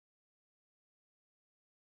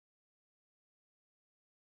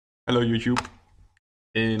Hello YouTube.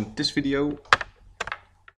 In this video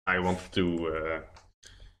I want to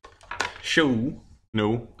show,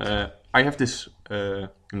 I have this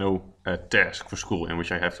task for school in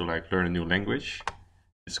which I have to learn a new language.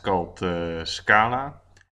 It's called Scala,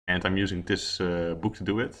 and I'm using this book to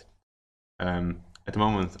do it. At the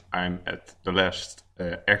moment I'm at the last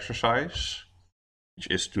exercise, which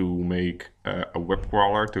is to make a web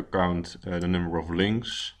crawler to count the number of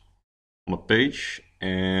links on a page,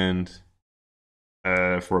 and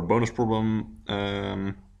for a bonus problem.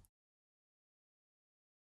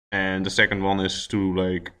 And the second one is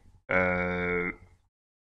to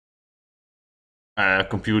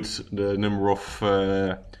compute the number of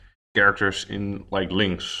characters in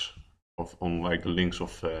links on the links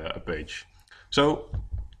of a page. So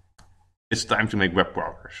it's time to make web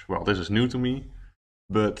crawlers. Well, this is new to me,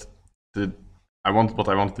 but what I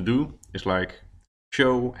wanted to do is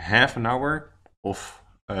show half an hour of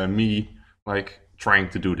me trying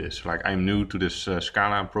to do this. I'm new to this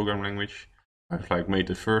Scala programming language. I've made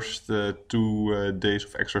the first 2 days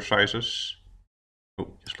of exercises.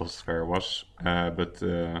 Oh, just lost where I was.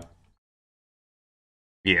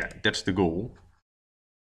 Yeah, that's the goal.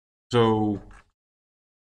 So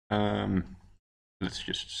let's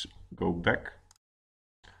just go back.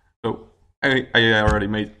 So I already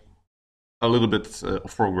made a little bit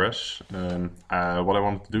of progress. What I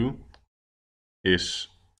wanted to do is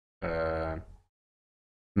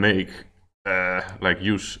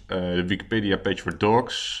use the Wikipedia page for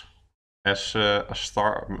dogs as a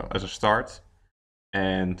start.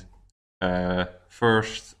 And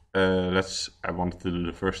first, I wanted to do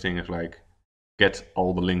the first thing is get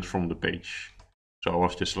all the links from the page. So I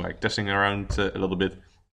was just testing around a little bit,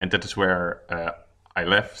 and that is where I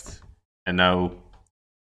left. And now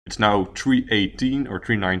it's now 3:18 or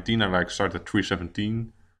 3:19. I started at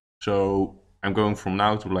 3:17. So I'm going from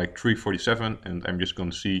now to 3:47, and I'm just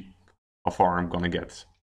gonna see how far I'm gonna get.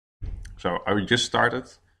 So I just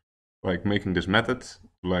started making this method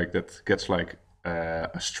that gets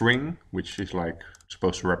a string, which is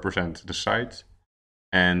supposed to represent the site,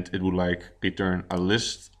 and it would return a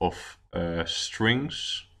list of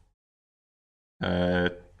strings.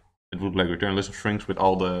 It would return a list of strings with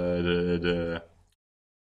all the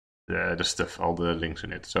stuff, all the links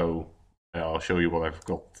in it. So I'll show you what I've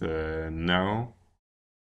got now.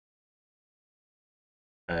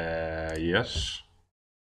 Yes.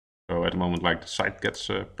 So at the moment, the site gets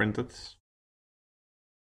printed.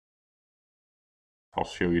 I'll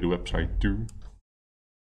show you the website too.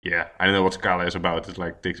 Yeah, I don't know what Scala is about.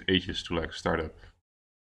 It takes ages to start up.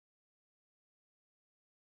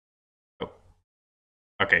 Oh.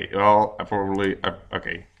 Okay, well,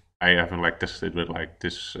 okay. I haven't tested with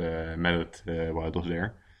this method while it was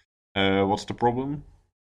there. What's the problem?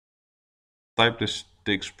 Type this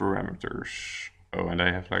takes parameters. Oh, and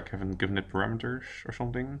I haven't given it parameters or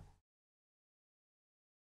something.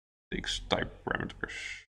 Takes type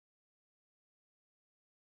parameters.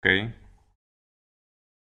 Okay.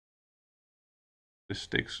 This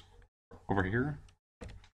takes over here.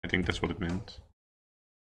 I think that's what it meant.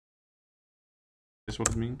 Is what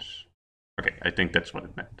it means? Okay, I think that's what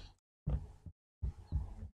it meant.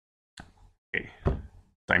 Okay,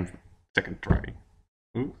 second try.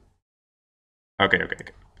 Ooh. Okay.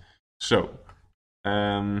 So,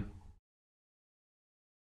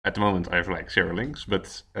 at the moment I have 0 links,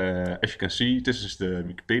 but as you can see, this is the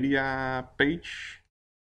Wikipedia page,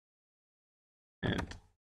 and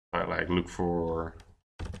I look for.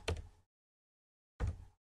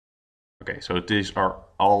 Okay, so these are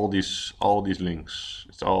all these links.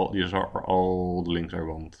 These are all the links I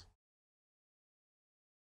want.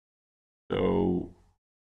 So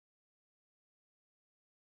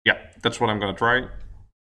yeah, that's what I'm gonna try.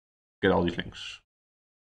 Get all these links.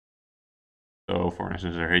 So for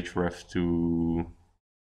instance, a href to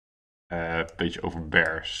page over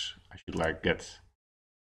bears. I should get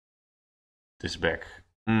this back.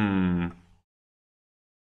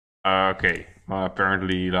 Okay.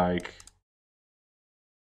 Apparently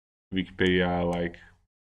Wikipedia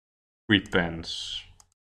prepends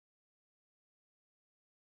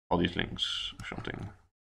all these links or something.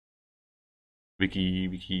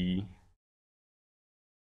 Wiki.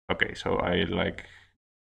 Okay, so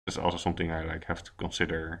that's also something I have to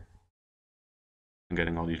consider in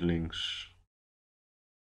getting all these links.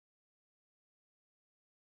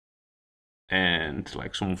 And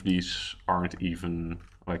some of these aren't even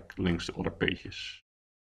links to other pages.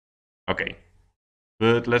 Okay,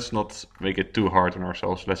 but let's not make it too hard on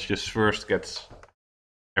ourselves. Let's just first get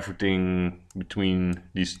everything between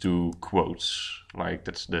these 2 quotes.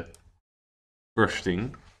 That's the first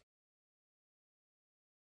thing.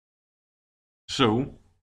 So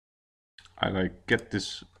I like get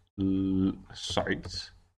this site,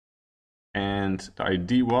 and the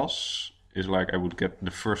ID is like I would get the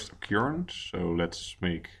first occurrence. So let's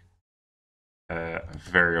make a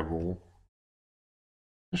variable.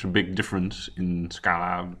 There's a big difference in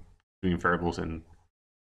Scala between variables and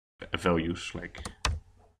values. Like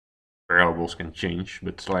variables can change,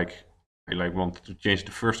 but like I like want to change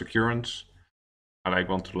the first occurrence. I like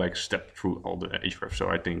want to like step through all the href. So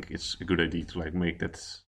I think it's a good idea to like make that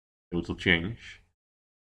total change.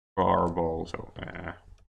 Variable. So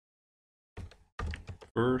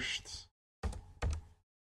first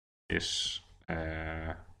is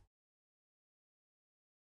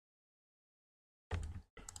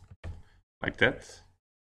like that.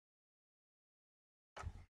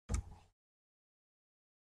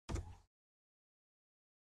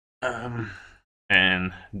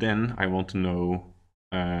 And then I want to know,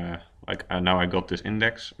 now I got this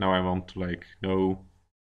index. Now I want to like know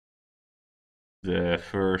the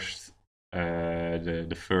first,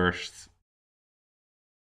 the first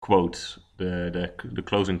quote, the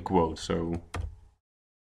closing quote. So,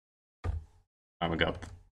 oh my god,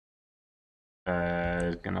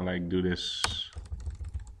 can I like do this?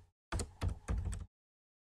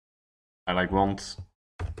 I like want.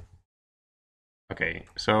 Okay,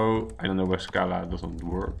 so I don't know where Scala doesn't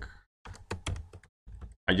work.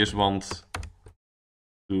 I just want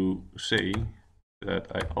to say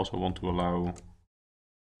that I also want to allow.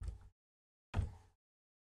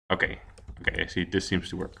 Okay, I see this seems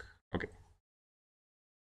to work. Okay.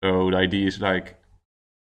 So the idea is like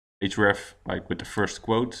href like with the first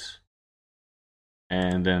quote,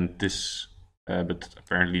 and then this, but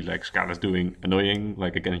apparently like Scala is doing annoying,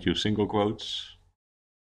 like I cannot use single quotes.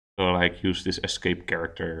 So like use this escape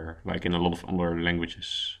character, like in a lot of other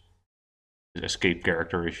languages. This escape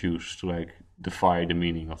character is used to like defy the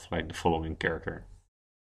meaning of like the following character.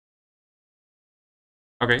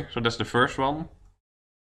 Okay, so that's the first one.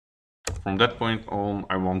 From that point on,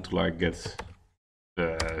 I want to like get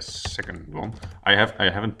the second one. I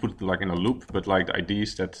haven't put it like in a loop, but like the idea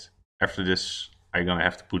is that after this, I'm gonna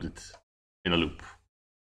have to put it in a loop.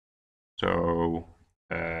 So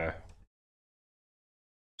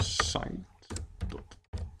site dot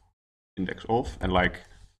index of, and like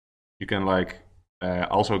you can like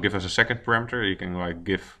also give us a second parameter. You can like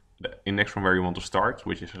give the index from where you want to start,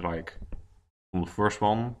 which is like from the first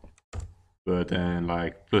one, but then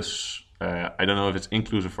like plus I don't know if it's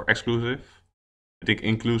inclusive or exclusive. I think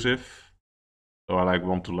inclusive. So I like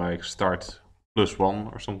want to like start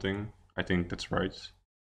 +1 or something. I think that's right.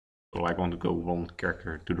 So I want to go one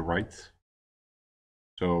character to the right.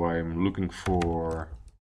 So I'm looking for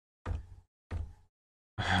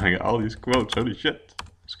all these quotes. Holy shit,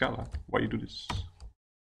 Scala, why you do this?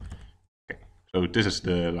 Okay, so this is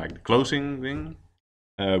the like the closing thing.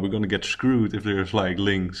 We're gonna get screwed if there's like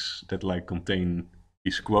links that like contain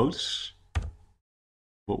these quotes,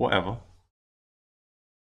 but whatever.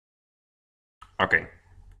 Okay,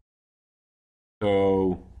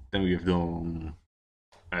 so then we have done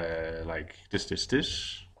like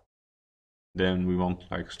this. Then we want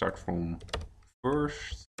like start from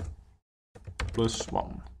first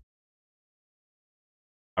 +1.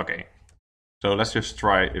 Okay, so let's just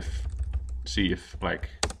try see if like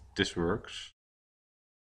this works.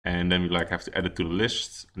 And then we like have to add it to the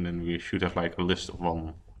list, and then we should have like a list of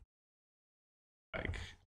one, like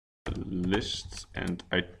a list. And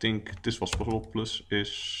I think this was possible. Plus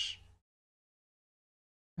is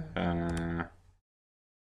oh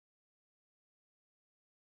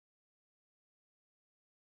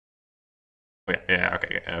yeah,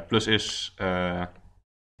 okay. Plus is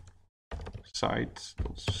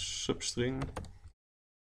site.substring,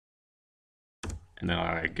 and then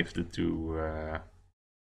I give it to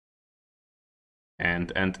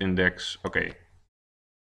and end index. Okay.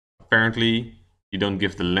 Apparently you don't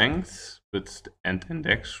give the length, but the end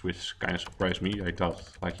index, which kind of surprised me. I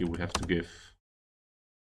thought like you would have to give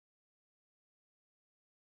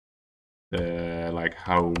the like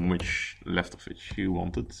how much left of it you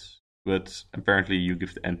wanted, but apparently you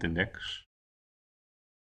give the end index.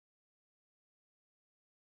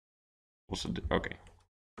 Was it okay?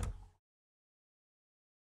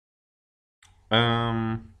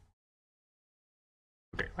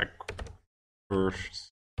 Okay, like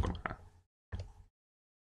first.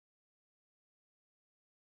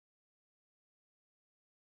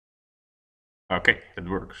 Okay, that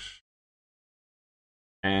works.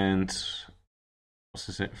 And what's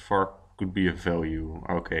this? For could be a value.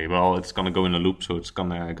 Okay, well it's gonna go in a loop, so it's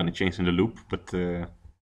gonna change in the loop. But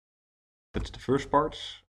that's the first part.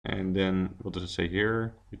 And then what does it say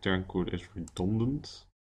here? Return code is redundant.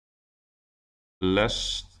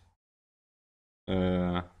 less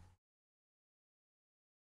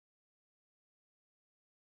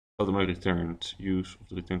automatically returned. Use of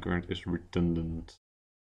the return current is redundant.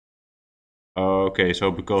 Okay,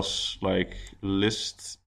 so because like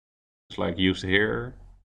list is like used here,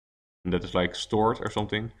 and that is like stored or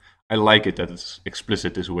something. I like it that it's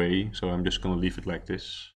explicit this way, so I'm just gonna leave it like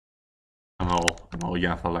this. I'm all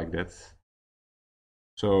Java like that.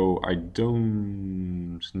 So I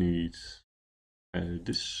don't need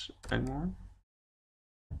this anymore.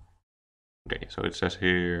 Okay, so it says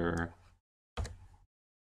here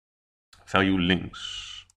value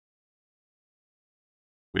links,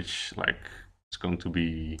 which like is going to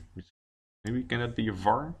be, maybe can that be a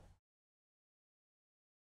var?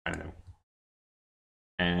 I don't know.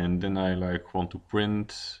 And then I like want to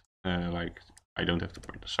print like I don't have to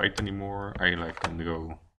print the site anymore. I like can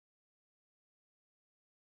go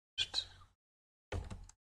just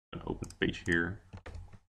an open page here.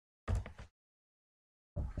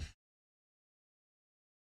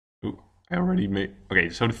 Ooh, I already made. Okay,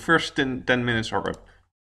 so the first 10 minutes are up.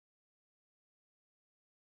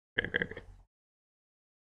 Okay.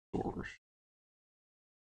 Source.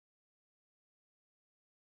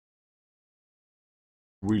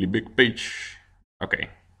 Really big page. Okay.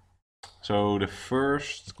 So the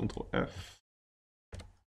first Control F.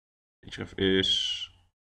 HF is.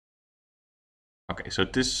 Okay, so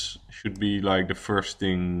this should be like the first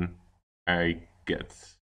thing I get.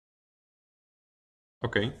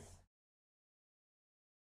 Okay.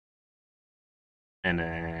 And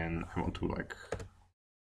then I want to like.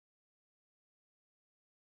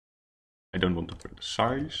 I don't want to print the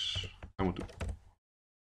size. I want to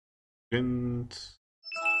print.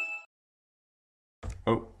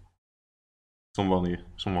 Oh, someone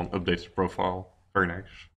updates the profile. Very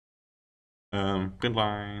nice. Print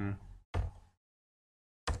line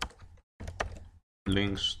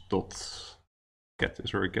links dot get.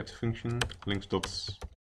 Is there a get function? Links dot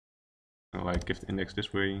like give the index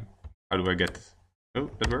this way. How do I get? Oh,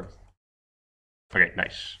 that worked. Okay,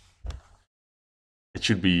 nice. It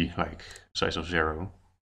should be like size of 0.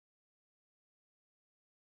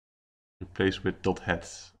 Replace with dot head.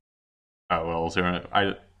 Oh well, 0.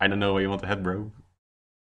 I don't know why you want the head, bro.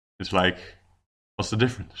 It's like, what's the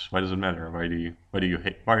difference? Why does it matter? Why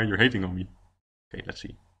are you hating on me? Okay, let's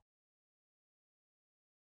see.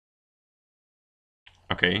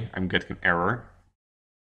 Okay, I'm getting an error.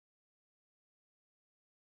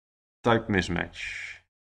 Type mismatch.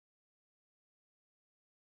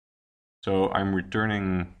 So I'm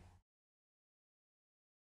returning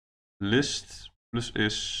list plus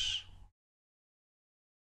is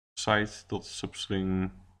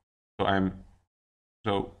site.substring.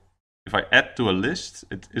 So if I add to a list,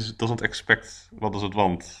 it doesn't expect. What does it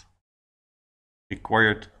want?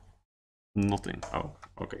 Required nothing. Oh,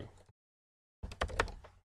 okay.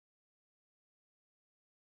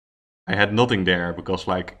 I had nothing there because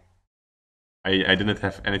like I didn't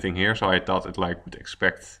have anything here, so I thought it like would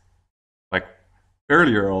expect like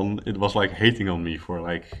earlier on it was like hating on me for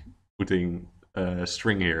like putting a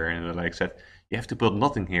string here, and it like said you have to put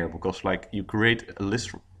nothing here because like you create a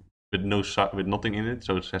list with with nothing in it,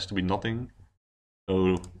 so it has to be nothing.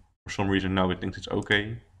 So for some reason now it thinks it's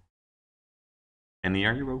okay. And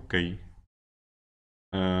are you okay?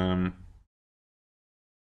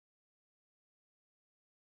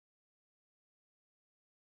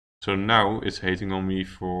 So now it's hating on me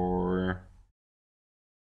for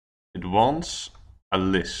it wants a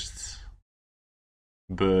list,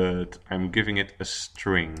 but I'm giving it a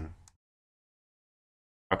string.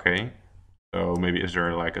 Okay, so maybe is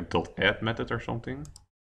there like a dot add method or something?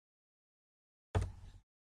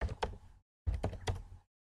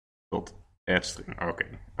 Dot add string.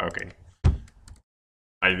 Okay.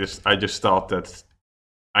 I just thought that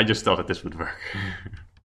this would work,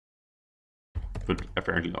 but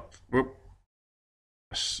apparently not. Whoop.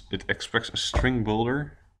 It expects a string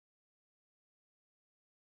builder.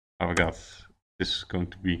 Oh my god, this is going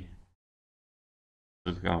to be.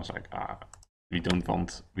 I was like, we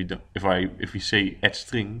don't. If we say add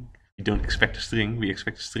string, we don't expect a string. We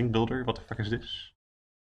expect a string builder. What the fuck is this?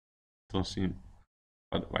 Don't seem.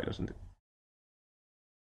 Why doesn't it?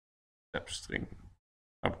 Step string.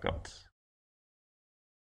 Oh my god.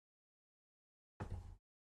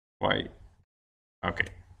 Why? Okay.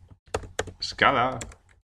 Scala.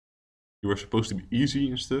 You were supposed to be easy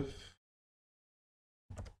and stuff.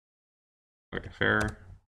 Okay, fair.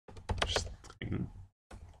 String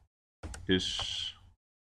is.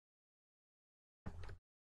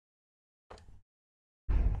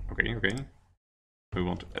 Okay. We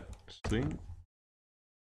want to add string.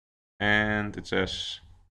 And it says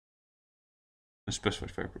A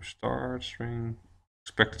specified variable start string.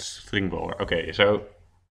 Expected string builder. Okay, so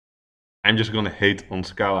I'm just gonna hate on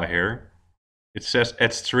Scala here. It says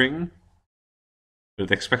add string, but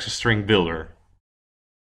it expects a string builder.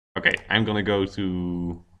 Okay, I'm gonna go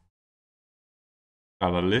to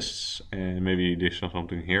Scala lists and maybe there's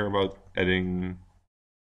something here about adding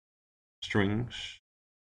strings.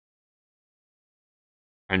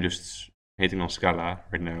 I'm just hating on Scala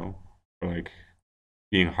right now for like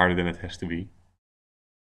being harder than it has to be.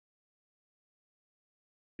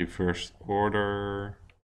 The first order.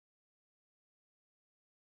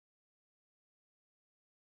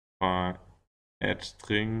 Add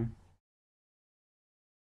string.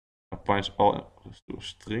 Applies all to a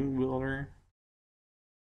string builder.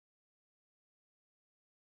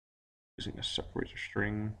 Using a separator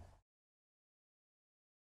string.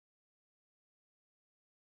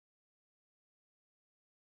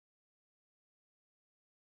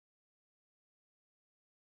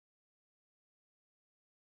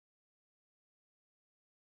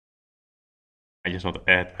 I just want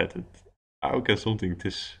to add method. How can something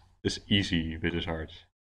this easy be this hard?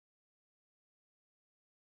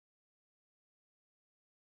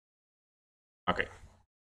 Okay.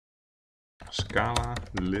 Scala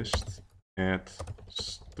list add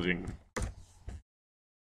string.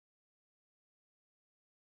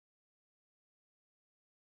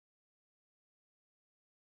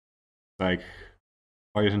 Like,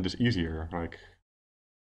 why isn't this easier? Like,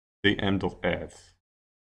 dm.add.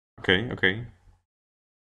 Okay.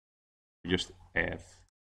 Just add.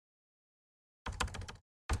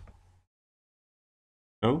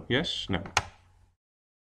 No? Yes? No.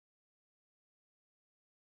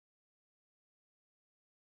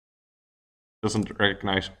 Doesn't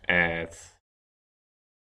recognize add.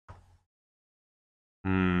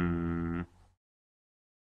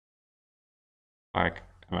 Like,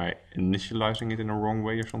 am I initializing it in a wrong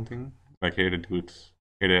way or something? Like here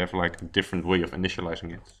they have like a different way of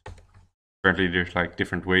initializing it. Apparently there's like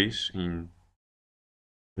different ways in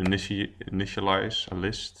initialize a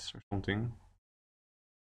list or something.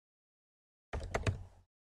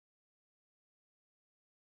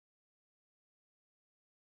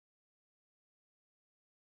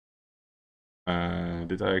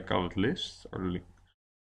 Did I call it list or link?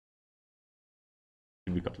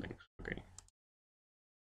 We got links, okay.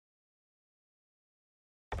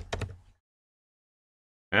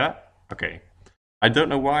 Yeah, okay. I don't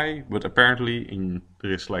know why, but apparently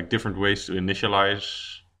there is like different ways to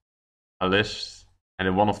initialize a list, and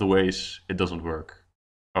in one of the ways it doesn't work.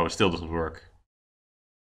 Oh, it still doesn't work.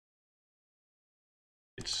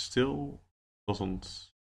 It still doesn't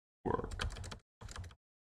work.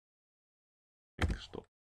 Stop.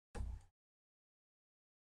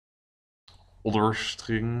 Other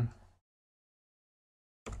string.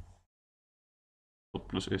 Wat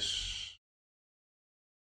plus is.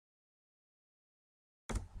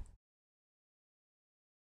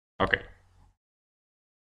 Okay.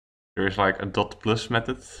 There is like a dot plus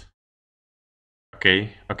method.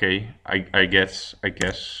 Okay. I guess.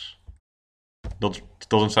 That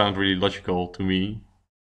doesn't sound really logical to me.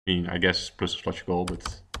 I mean, I guess plus is logical,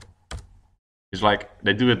 but it's like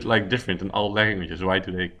they do it like different in all languages. Why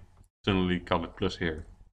do they suddenly call it plus here?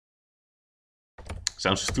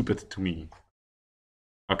 Sounds stupid to me.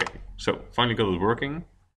 Okay, so finally got it working.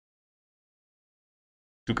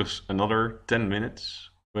 Took us another 10 minutes,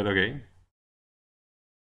 but okay.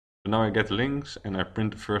 So now I get links and I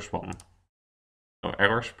print the first one. No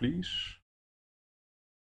errors, please.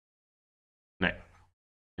 Nee.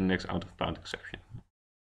 Index out of bound exception.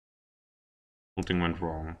 Something went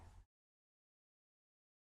wrong.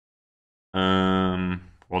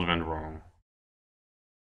 What went wrong?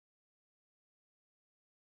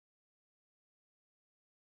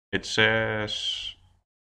 It says.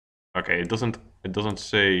 Okay, it doesn't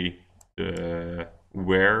say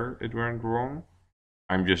where it went wrong.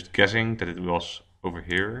 I'm just guessing that it was over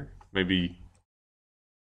here. Maybe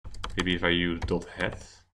if I use .head,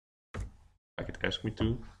 like it asked me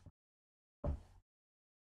to.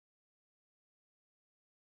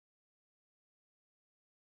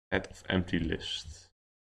 Head of empty list.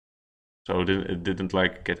 So it didn't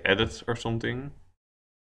like get added or something.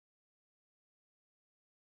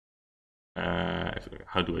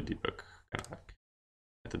 How do I debug?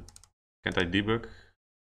 Can't I debug?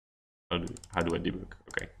 How do I debug?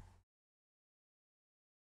 Okay.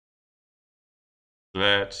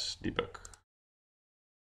 Let's debug.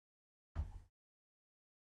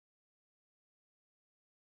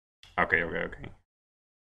 Okay.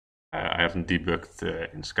 I haven't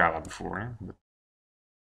debugged in Scala before. But...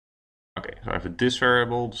 Okay, so I have a this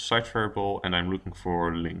variable, the site variable, and I'm looking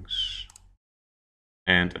for links.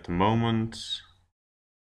 And at the moment,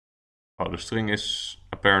 the string is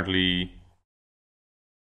apparently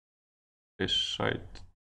this side.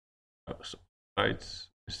 Side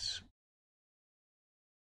is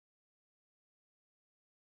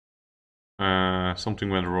something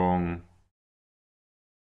went wrong.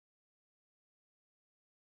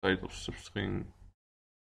 Side of substring.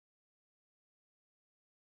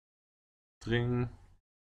 String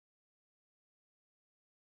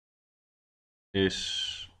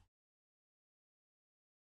is.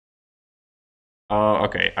 Oh,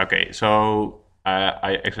 okay, okay. So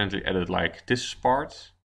I accidentally added like this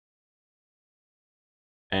part,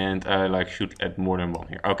 and I like should add more than one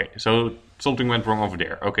here. Okay, so something went wrong over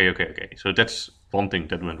there. Okay, okay, okay. So that's one thing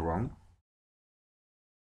that went wrong.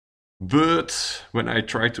 But when I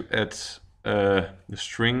try to add the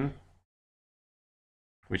string,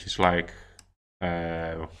 which is like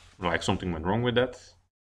something went wrong with that.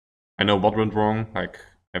 I know what went wrong. Like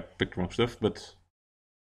I picked wrong stuff, but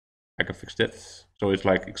I can fix that. So it's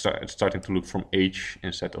like it's starting to look from H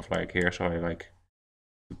instead of like here. So I like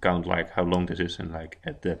to count like how long this is and like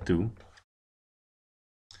add that too.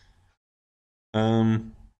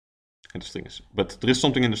 And the string is, but there is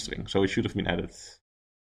something in the string, so it should have been added.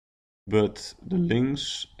 But the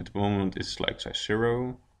links at the moment is like size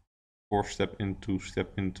 0, 4 step into,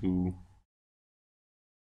 step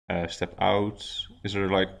step out. Is there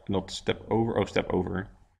like not step over? Oh, step over.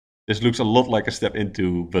 This looks a lot like a step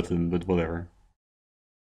into button, but whatever.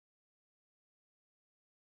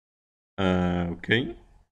 Okay.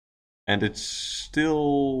 And it's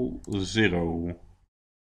still 0.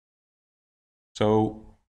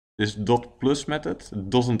 So this dot plus method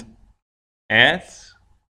doesn't add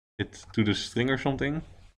it to the string or something.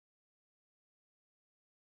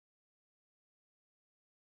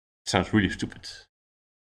 It sounds really stupid.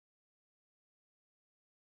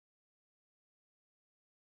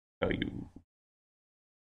 Oh, you.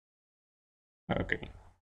 Okay.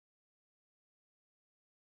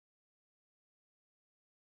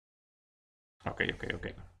 Okay, okay,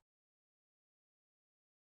 okay.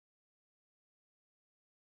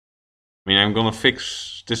 I mean, I'm gonna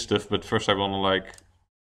fix this stuff, but first I wanna like,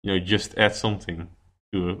 just add something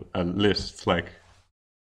to a list. Like,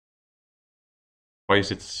 why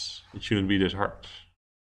is it? It shouldn't be this hard.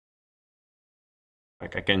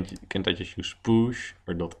 Like, can't I just use push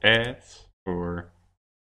or dot add or?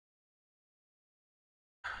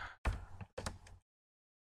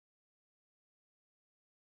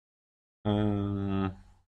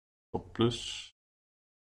 Dot plus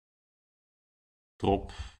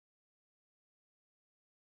drop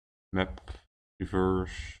map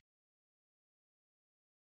reverse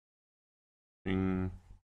thing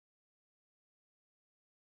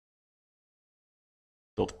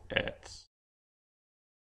dot add.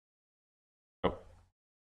 Oh.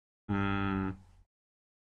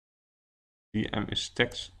 DM is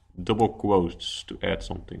text double quotes to add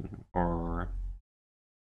something or.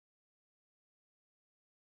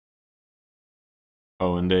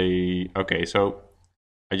 Oh, and they. Okay, so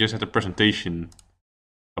I just had a presentation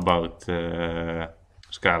about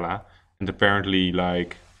Scala, and apparently,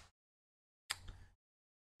 like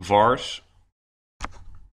vars,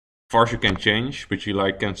 vars you can change, but you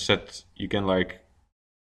like you can like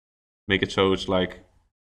make it so it's like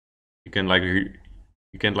you can like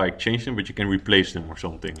you can like change them, but you can replace them or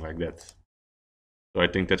something like that. So I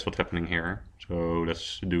think that's what's happening here. So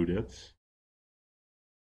let's do that.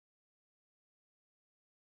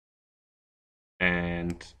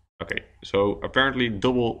 And okay, so apparently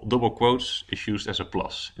double quotes is used as a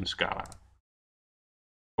plus in Scala.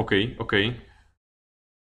 Okay, okay.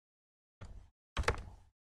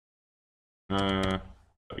 Uh,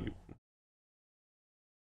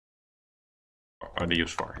 they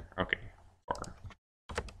use var here. Okay, var.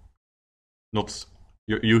 Not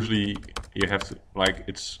usually you have to like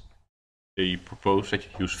it's they propose that you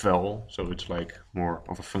use val, so it's like more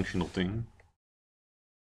of a functional thing.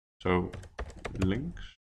 So links,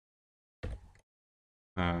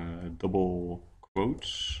 double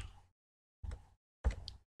quotes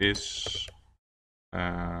is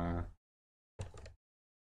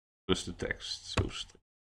plus the text. So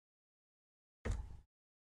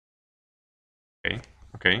okay,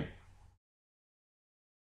 okay.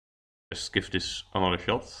 Let's give this another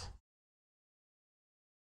shot.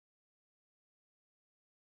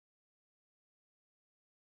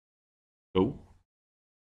 Go.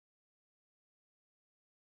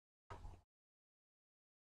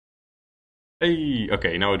 Hey,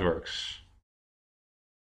 okay, now it works.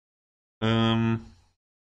 We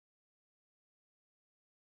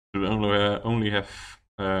only have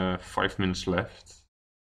 5 minutes left.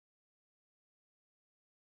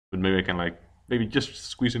 maybe I can like maybe just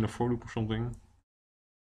squeeze in a for loop or something.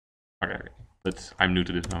 Okay, but I'm new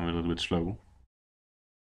to this, I'm a little bit slow.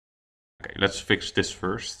 Okay, let's fix this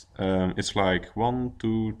first. It's like 1,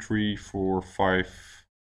 2, 3, 4, 5,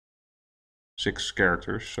 6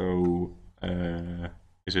 characters. So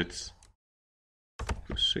is it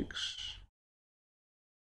 6?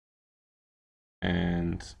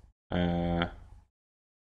 And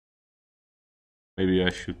maybe I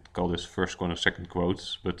should call this first quote and second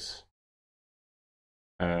quotes, but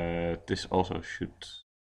this also should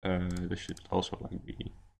this should also like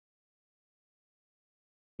be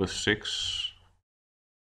 +6.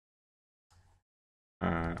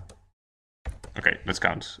 Okay, let's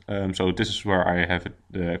count. So this is where I have it,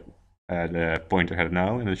 the pointer headed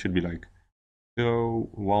now, and it should be like 0,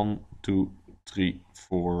 1, 2, 3,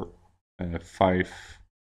 4, 5.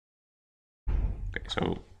 Okay, so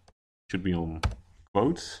it should be on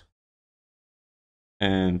quotes.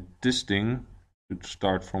 And this thing should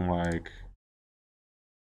start from like,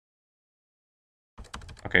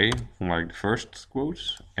 okay, from like the first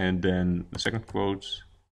quote, and then the second quote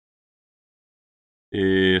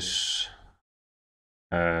is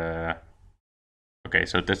okay,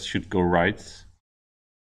 so that should go right.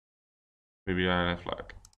 Maybe I have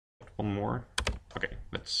like one more. Okay,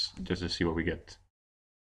 let's just see what we get.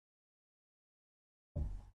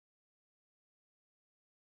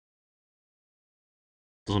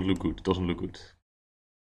 Doesn't look good, doesn't look good.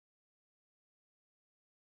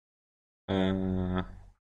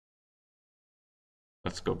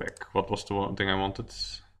 Let's go back. What was the one thing I wanted?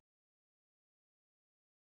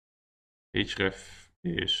 href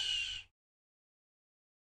is...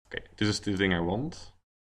 Okay, this is the thing I want.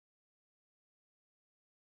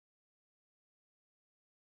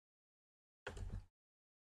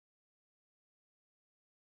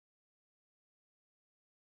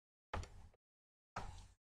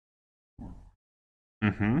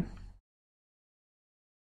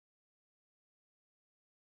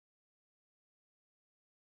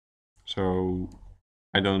 So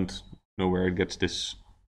I don't know where it gets this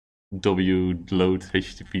W load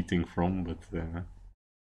HTTP thing from, but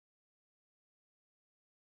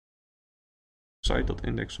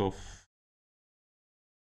site.index of...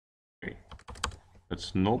 Okay,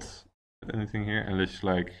 let's not add anything here, and let's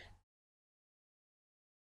like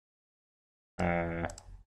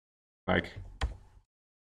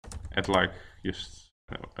add like just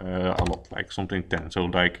a lot, like something 10. So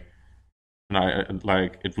like,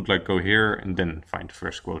 like it would like go here and then find the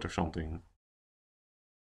first quote or something.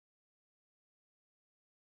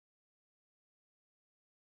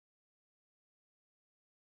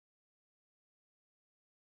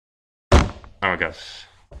 Oh my gosh.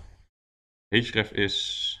 href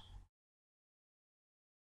is...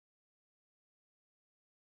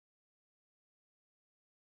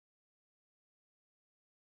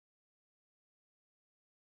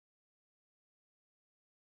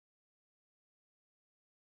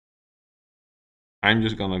 I'm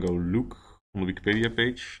just gonna go look on the Wikipedia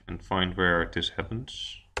page and find where this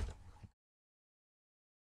happens.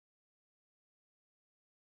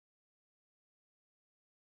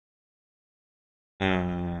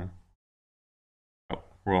 Oh,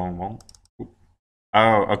 wrong one. Oop.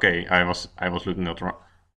 Oh, okay. I was looking at the wrong.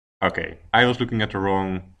 Okay, I was looking at the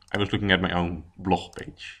wrong. I was looking at my own blog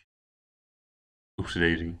page. Oops,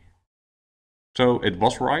 daisy. So it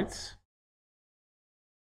was right.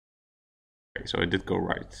 Okay, so it did go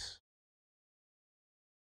right.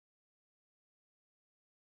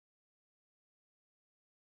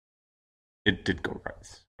 It did go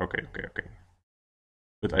right. Okay, okay, okay.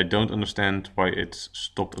 But I don't understand why it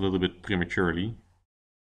stopped a little bit prematurely.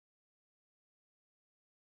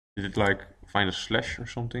 Did it like find a slash or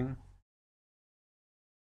something?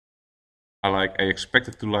 I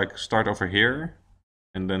expected to like start over here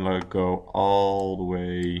and then like go all the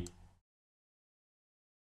way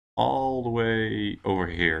over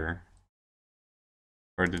here.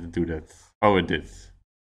 Or did it do that? Oh, it did.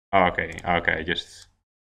 Oh, okay, okay, just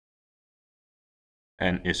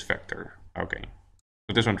n is vector. Okay,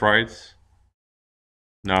 so this one's right.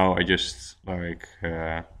 Now I just like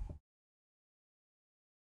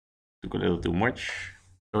took a little too much.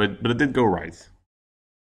 So but it did go right.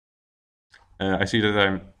 I see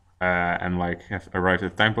that I'm like have arrived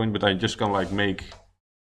at the time point, but I just gonna like make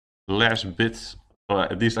the last bit. Well,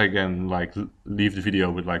 at least I can like leave the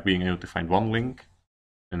video with like being able to find one link,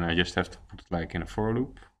 and I just have to put it like in a for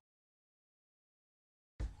loop.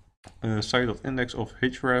 Site.index of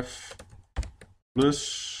href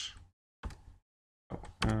plus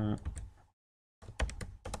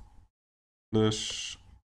plus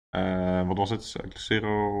What was it? Like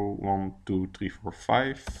 0, 1, 2, 3, 4,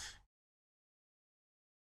 5.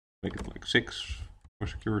 Make it like 6 for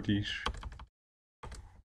securities.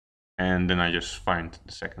 And then I just find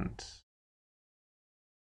the second.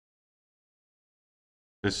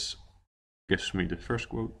 This gives me the first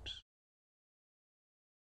quote.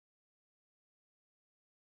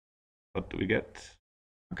 What do we get?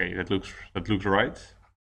 Okay, that looks right.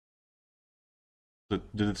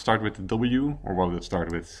 Did it start with the W, or what did it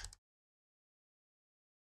start with?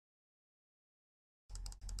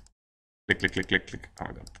 Click, click, click, click, click. Oh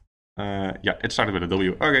my god. Yeah, it started with a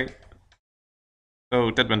W. Okay.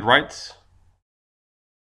 So that went right.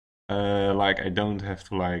 Like I don't have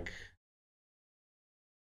to like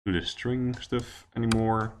do the string stuff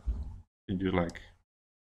anymore. You just like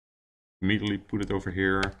immediately put it over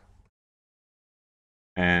here.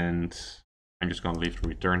 And I'm just gonna leave the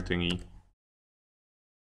return thingy.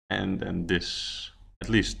 And then this, at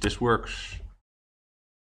least this works.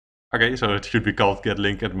 Okay, so it should be called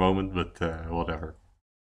getLink at the moment, but whatever.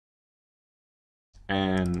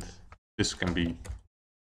 And this can be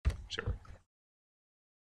 0.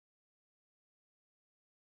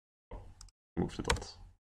 Move the dot.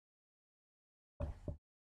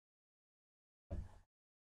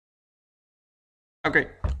 Okay,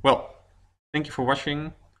 well, thank you for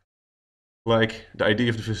watching. Like, the idea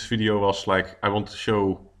of this video was like, I want to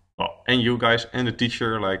show, well, and you guys and the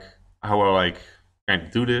teacher, like, how I like kind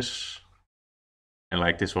of do this. And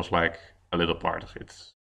like, this was like a little part of it.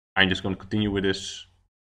 I'm just gonna continue with this,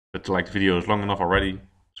 but like the video is long enough already.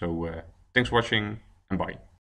 So thanks for watching and bye.